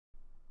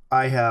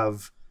I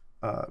have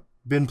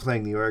been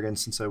playing the organ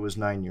since I was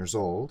 9 years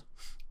old,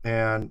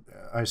 and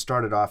I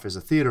started off as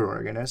a theater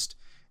organist,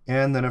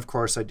 and then of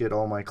course I did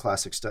all my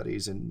classic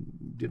studies and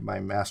did my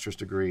master's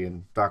degree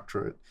and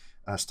doctorate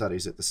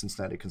studies at the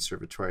Cincinnati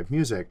Conservatory of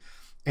Music,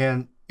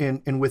 and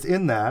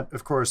within that,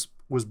 of course,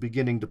 was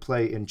beginning to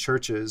play in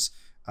churches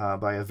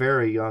by a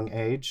very young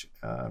age.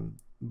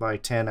 By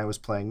 10, I was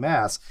playing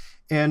mass,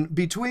 and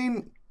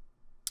between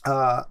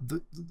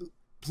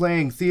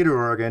playing theater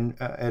organ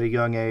at a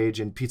young age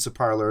in pizza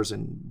parlors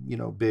and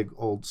big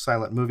old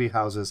silent movie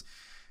houses,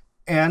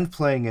 and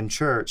playing in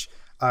church,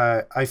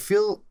 I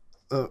feel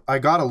I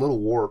got a little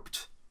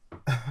warped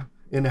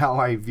in how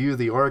I view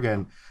the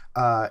organ,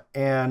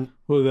 and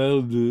well,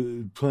 that'll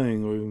do.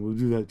 Playing organ will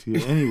do that to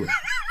you anyway.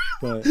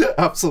 But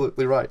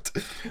absolutely right.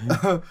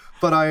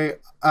 But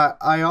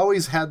I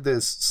always had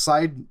this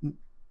side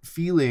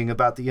feeling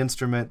about the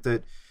instrument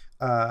that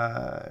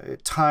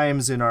at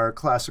times in our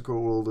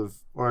classical world of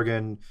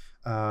organ,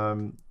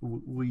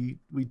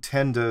 we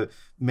tend to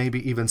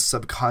maybe even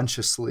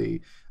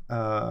subconsciously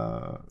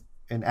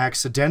and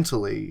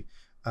accidentally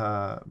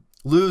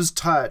lose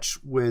touch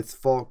with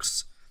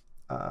folks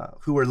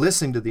who are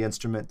listening to the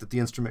instrument, that the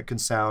instrument can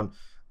sound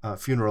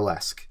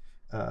funeral-esque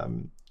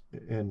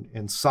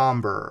and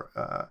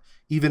somber.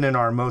 Even in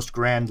our most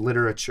grand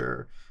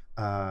literature,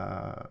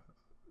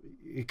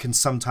 it can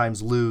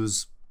sometimes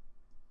lose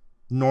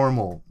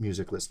normal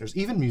music listeners,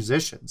 even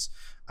musicians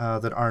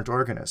that aren't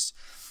organists.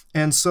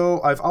 And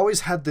so I've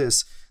always had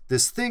this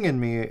thing in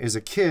me as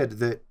a kid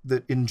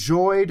that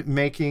enjoyed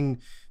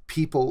making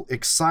people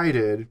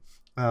excited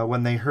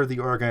when they heard the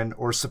organ,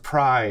 or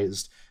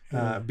surprised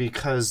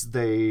because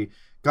they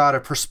got a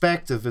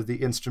perspective of the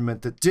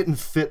instrument that didn't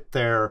fit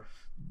their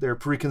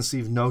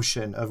preconceived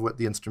notion of what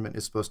the instrument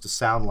is supposed to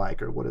sound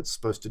like, or what it's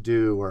supposed to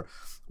do, or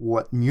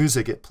what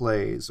music it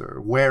plays, or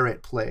where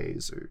it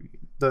plays, or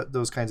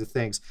those kinds of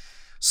things.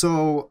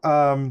 So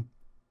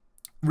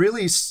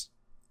really,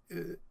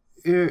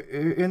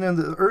 in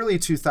the early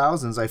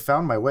 2000s, I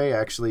found my way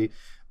actually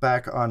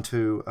back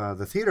onto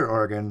the theater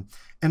organ,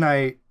 and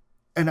I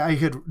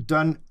had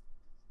done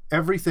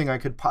everything I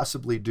could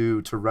possibly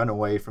do to run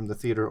away from the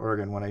theater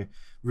organ when I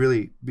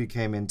really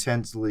became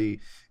intensely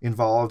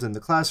involved in the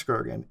classic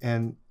organ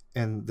and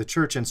the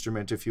church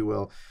instrument, if you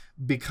will,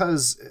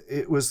 because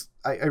it was,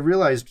 I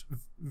realized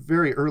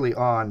very early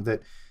on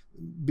that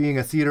being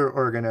a theater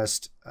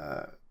organist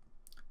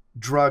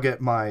drug at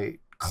my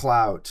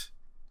clout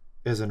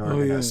as an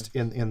organist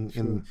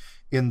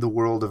in the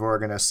world of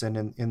organists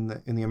and in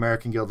the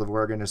American Guild of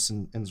Organists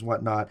and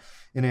whatnot,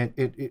 and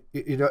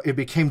it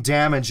became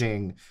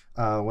damaging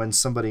when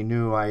somebody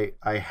knew I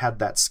had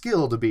that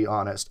skill, to be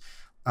honest.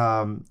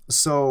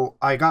 So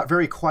I got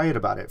very quiet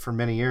about it for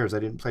many years. I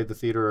didn't play the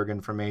theater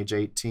organ from age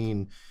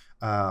 18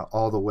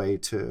 all the way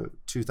to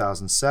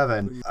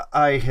 2007.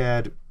 I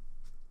had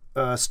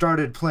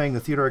started playing the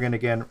theater organ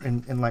again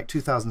in like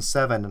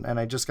 2007, and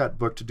I just got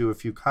booked to do a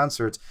few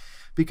concerts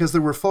because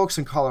there were folks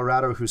in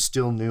Colorado who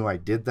still knew I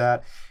did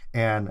that,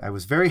 and I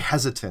was very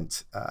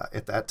hesitant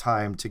at that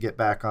time to get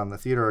back on the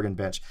theater organ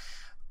bench.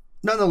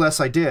 Nonetheless,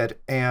 I did,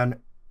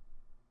 and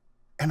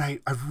I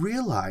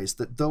realized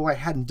that though I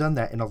hadn't done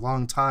that in a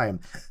long time,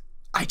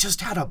 I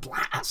just had a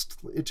blast.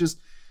 It just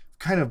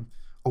kind of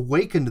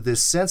awakened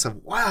this sense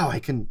of, wow, I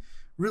can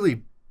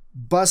really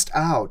bust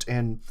out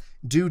and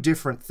do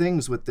different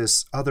things with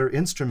this other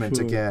instrument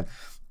again.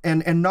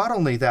 And not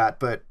only that,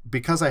 but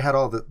because I had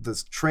all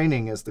this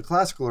training as the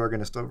classical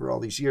organist over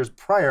all these years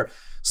prior,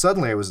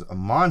 suddenly I was a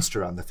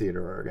monster on the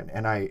theater organ,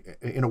 and I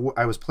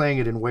was playing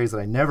it in ways that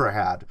I never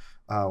had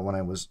when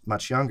I was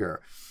much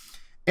younger,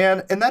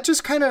 and that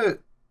just kind of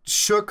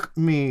shook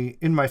me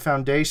in my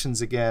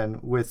foundations again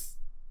with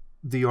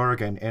the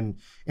organ, and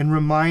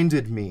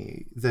reminded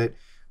me that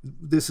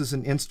this is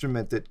an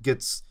instrument that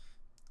gets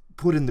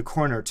put in the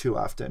corner too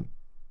often.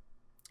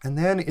 And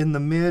then in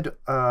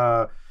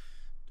the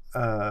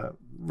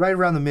right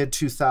around the mid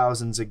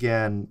 2000s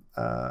again,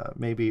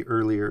 maybe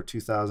earlier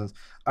 2000s,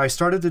 I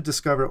started to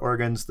discover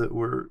organs that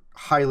were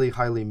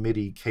highly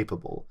MIDI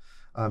capable,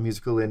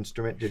 musical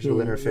instrument digital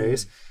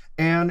interface.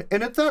 And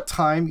at that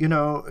time,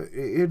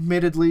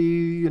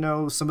 admittedly,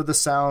 some of the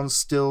sounds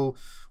still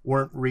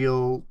weren't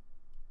real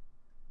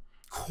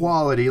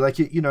quality. Like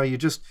you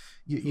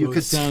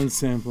could, sound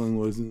sampling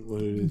wasn't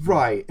what it is,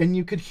 right? And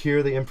you could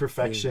hear the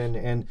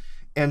imperfection,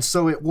 and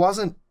so it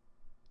wasn't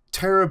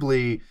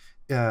terribly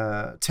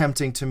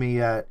tempting to me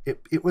yet.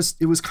 It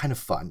was kind of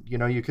fun.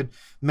 You could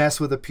mess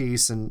with a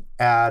piece and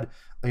add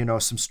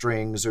some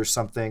strings or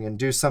something, and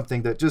do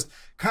something that just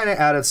kind of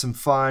added some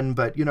fun,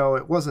 but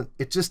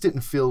it just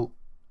didn't feel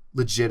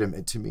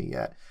legitimate to me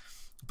yet.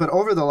 But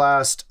over the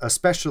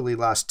especially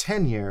last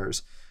 10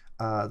 years,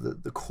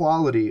 the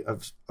quality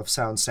of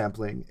sound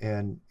sampling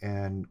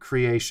and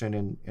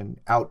creation and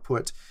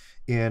output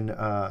in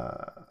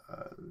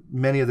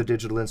many of the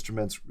digital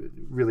instruments,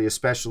 really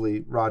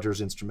especially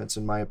Roger's instruments,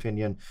 in my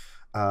opinion,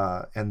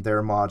 and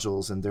their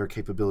modules and their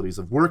capabilities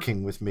of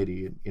working with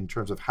MIDI in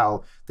terms of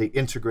how they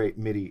integrate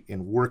MIDI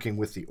in working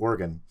with the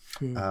organ.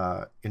 In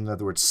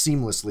other words,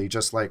 seamlessly,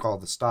 just like all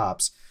the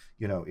stops,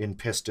 you know, in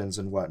pistons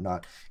and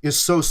whatnot, is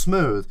so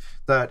smooth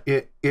that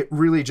it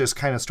really just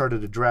kind of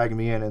started to drag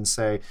me in and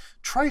say,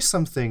 try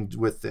something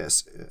with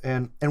this.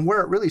 And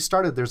where it really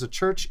started, there's a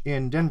church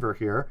in Denver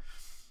here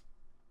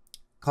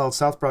called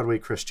South Broadway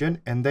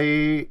Christian, and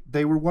they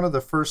were one of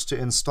the first to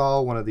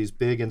install one of these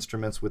big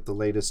instruments with the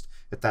latest,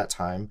 at that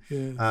time,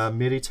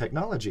 MIDI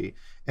technology.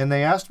 And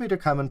they asked me to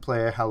come and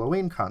play a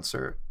Halloween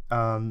concert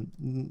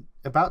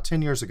about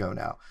 10 years ago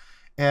now.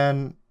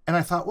 And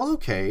I thought, well,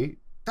 okay,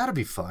 that'll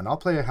be fun. I'll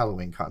play a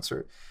Halloween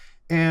concert.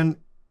 And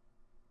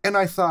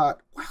I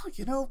thought, well,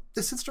 you know,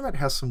 this instrument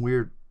has some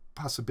weird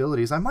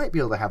possibilities. I might be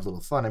able to have a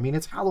little fun. I mean,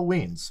 it's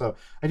Halloween, so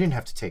I didn't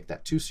have to take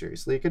that too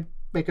seriously. I could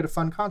make it a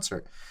fun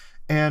concert.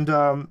 And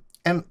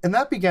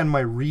that began my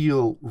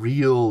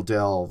real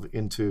delve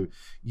into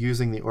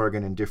using the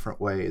organ in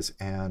different ways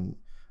and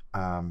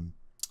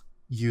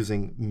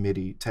using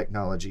MIDI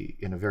technology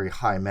in a very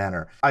high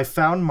manner. I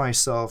found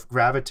myself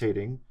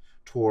gravitating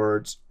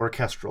towards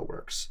orchestral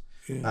works.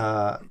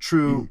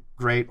 True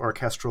great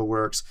orchestral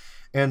works.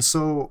 And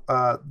so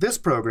this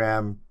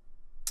program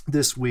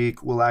this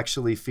week will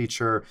actually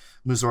feature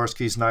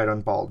Mussorgsky's Night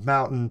on Bald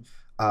Mountain,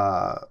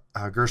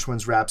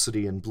 Gershwin's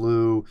Rhapsody in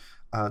Blue.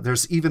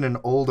 There's even an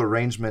old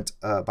arrangement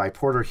by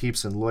Porter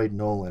Heeps and Lloyd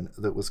Nolan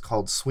that was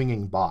called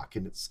Swinging Bach,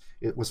 and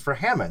it was for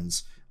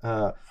Hammonds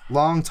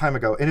long time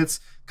ago. And it's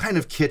kind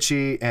of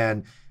kitschy,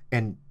 and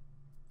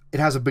it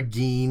has a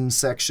Begin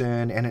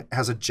section, and it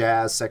has a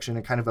jazz section,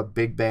 and kind of a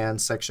big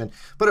band section.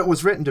 But it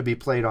was written to be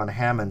played on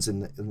Hammonds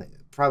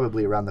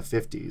probably around the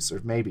 50s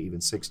or maybe even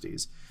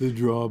 60s. The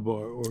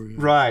drawbar organ.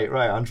 Right,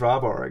 on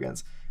drawbar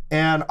organs.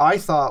 And I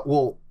thought,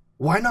 well,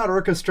 why not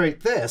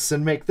orchestrate this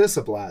and make this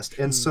a blast?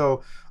 And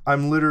so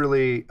I'm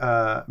literally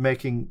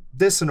making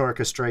this an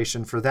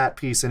orchestration for that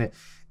piece, and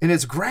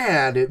it's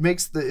grand. It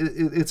makes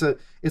it's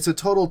a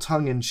total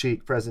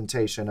tongue-in-cheek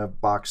presentation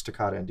of Bach's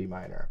Toccata in D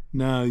minor.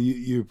 Now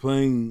you're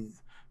playing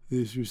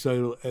this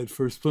recital at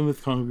First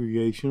Plymouth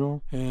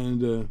Congregational,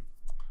 and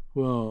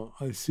well,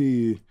 I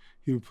see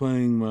you're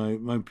playing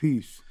my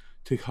piece,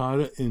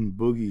 Toccata in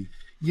Boogie.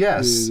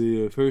 Yes,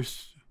 the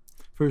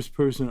first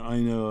person I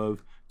know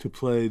of to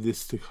play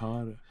this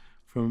toccata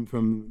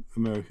from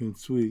American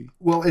Suite.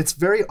 Well, it's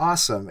very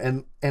awesome,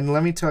 and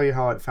let me tell you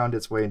how it found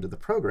its way into the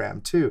program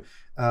too.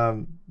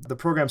 The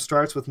program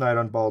starts with Night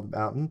on Bald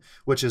Mountain,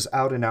 which is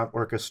out and out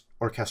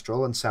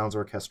orchestral and sounds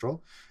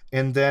orchestral,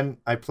 and then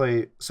I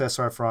play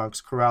César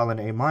Franck's Chorale in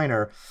A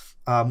minor,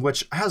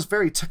 which has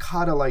very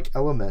toccata-like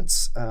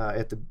elements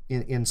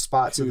in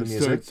spots of the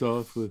music. Starts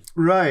off with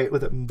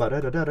with it,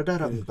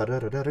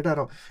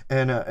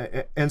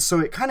 and so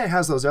it kind of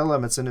has those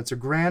elements, and it's a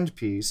grand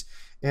piece,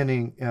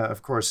 ending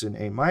of course in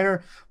A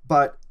minor,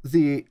 but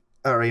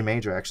or A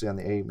major actually on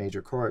the A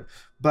major chord.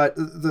 But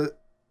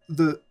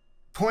the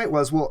point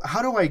was, well,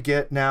 how do I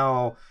get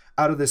now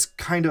out of this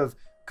kind of,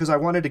 because I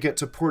wanted to get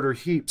to Porter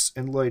Heeps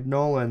and Lloyd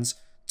Nolan's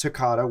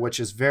Toccata, which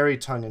is very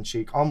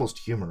tongue-in-cheek, almost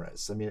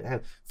humorous. I mean, it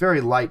had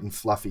very light and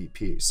fluffy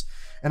piece.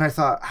 And I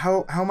thought,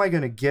 how am I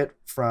going to get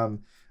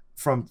from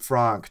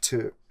Franck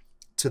to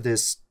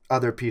this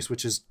other piece,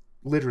 which is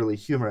literally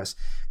humorous?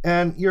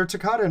 And your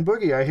Toccata in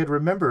Boogie, I had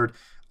remembered,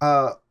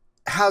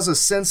 has a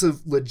sense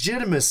of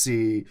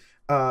legitimacy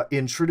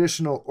in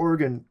traditional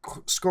organ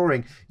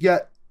scoring,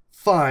 yet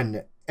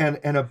fun,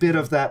 and a bit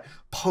of that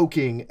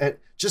poking at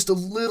just a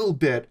little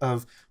bit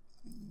of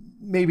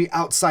maybe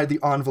outside the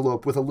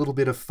envelope with a little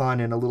bit of fun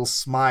and a little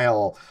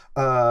smile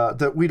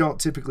that we don't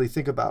typically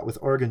think about with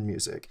organ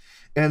music.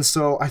 And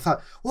so I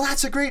thought, well,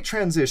 that's a great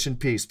transition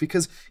piece,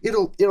 because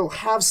it'll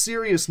have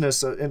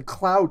seriousness and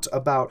clout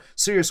about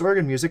serious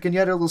organ music, and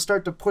yet it'll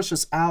start to push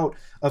us out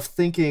of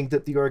thinking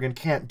that the organ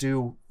can't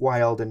do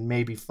wild and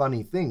maybe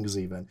funny things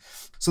even.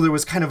 So there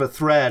was kind of a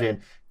thread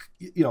in,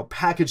 you know,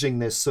 packaging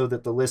this so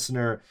that the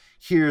listener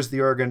hears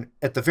the organ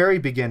at the very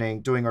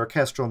beginning doing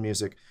orchestral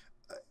music,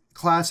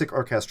 classic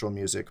orchestral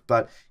music,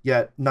 but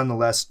yet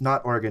nonetheless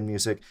not organ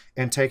music,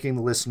 and taking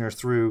the listener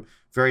through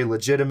very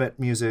legitimate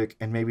music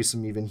and maybe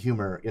some even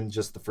humor in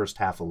just the first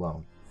half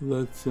alone.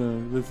 Let's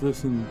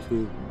listen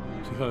to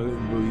Toccata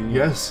in Boogie.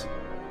 Yes.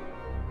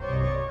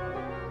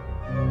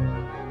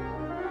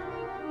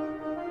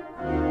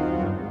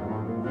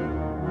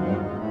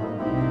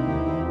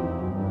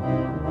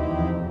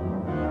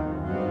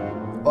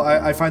 Well,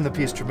 I find the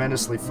piece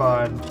tremendously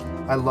fun.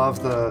 I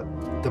love the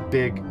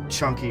big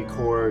chunky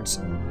chords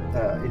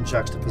in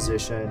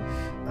juxtaposition,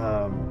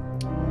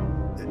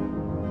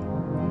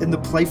 and the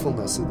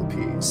playfulness of the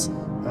piece,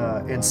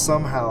 and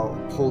somehow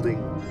holding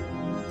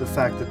the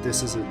fact that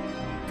this is a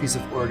piece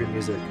of organ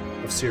music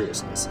of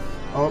seriousness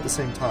all at the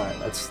same time.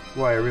 That's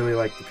why I really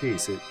like the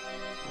piece. It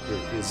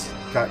has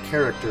got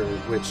character,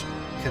 which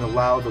can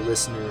allow the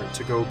listener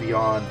to go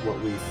beyond what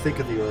we think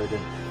of the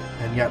organ,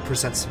 and yet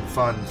present some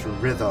fun through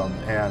rhythm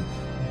and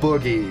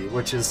boogie,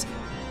 which is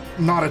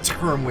not a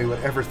term we would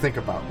ever think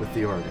about with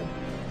the organ.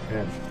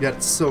 And yet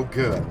it's so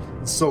good,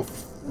 and so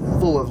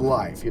full of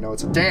life. You know,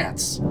 it's a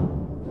dance.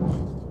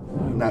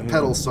 And that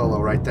pedal solo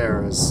right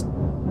there is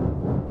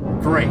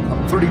great.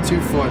 I'm 32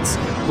 Foots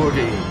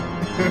Boogie.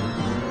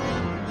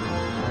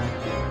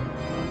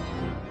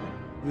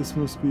 This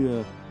must be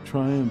a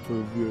triumph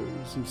of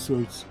yours of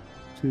sorts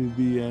to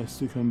be asked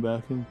to come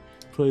back and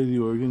play the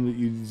organ that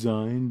you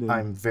designed. And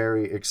I'm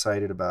very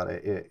excited about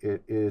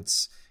it.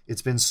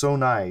 It's been so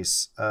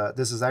nice.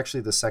 This is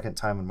actually the second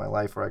time in my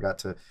life where I got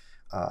to.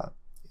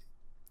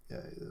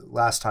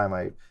 Last time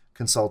I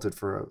consulted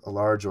for a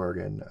large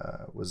organ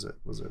was a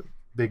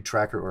big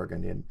tracker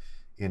organ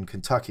in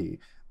Kentucky,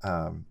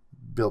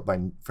 built by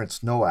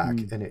Fritz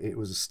Nowak, and it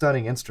was a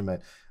stunning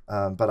instrument.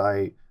 But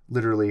I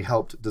literally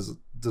helped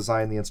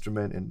design the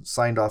instrument and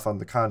signed off on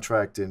the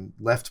contract and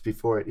left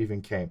before it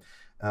even came.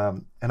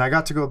 And I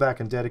got to go back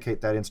and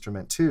dedicate that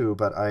instrument too,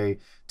 but I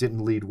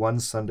didn't lead one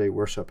Sunday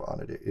worship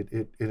on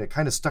it. It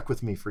kind of stuck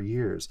with me for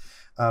years.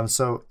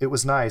 So it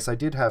was nice. I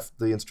did have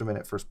the instrument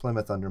at First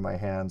Plymouth under my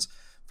hands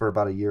for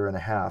about a year and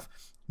a half,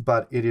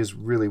 but it is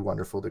really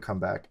wonderful to come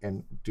back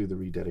and do the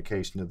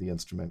rededication of the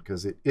instrument,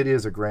 because it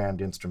is a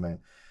grand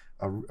instrument,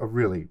 a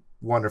really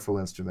wonderful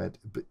instrument,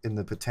 and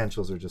the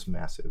potentials are just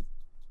massive.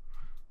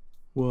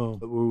 Well,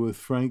 we're with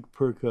Frank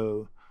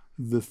Perko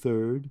the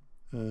third.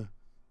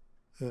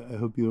 I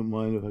hope you don't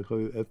mind if I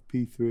call you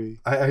FP3.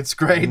 It's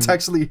great. It's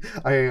actually,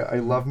 I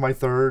love my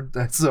third,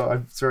 so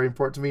it's very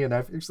important to me, and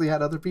I've actually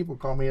had other people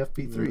call me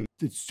FP3.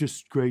 It's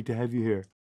just great to have you here.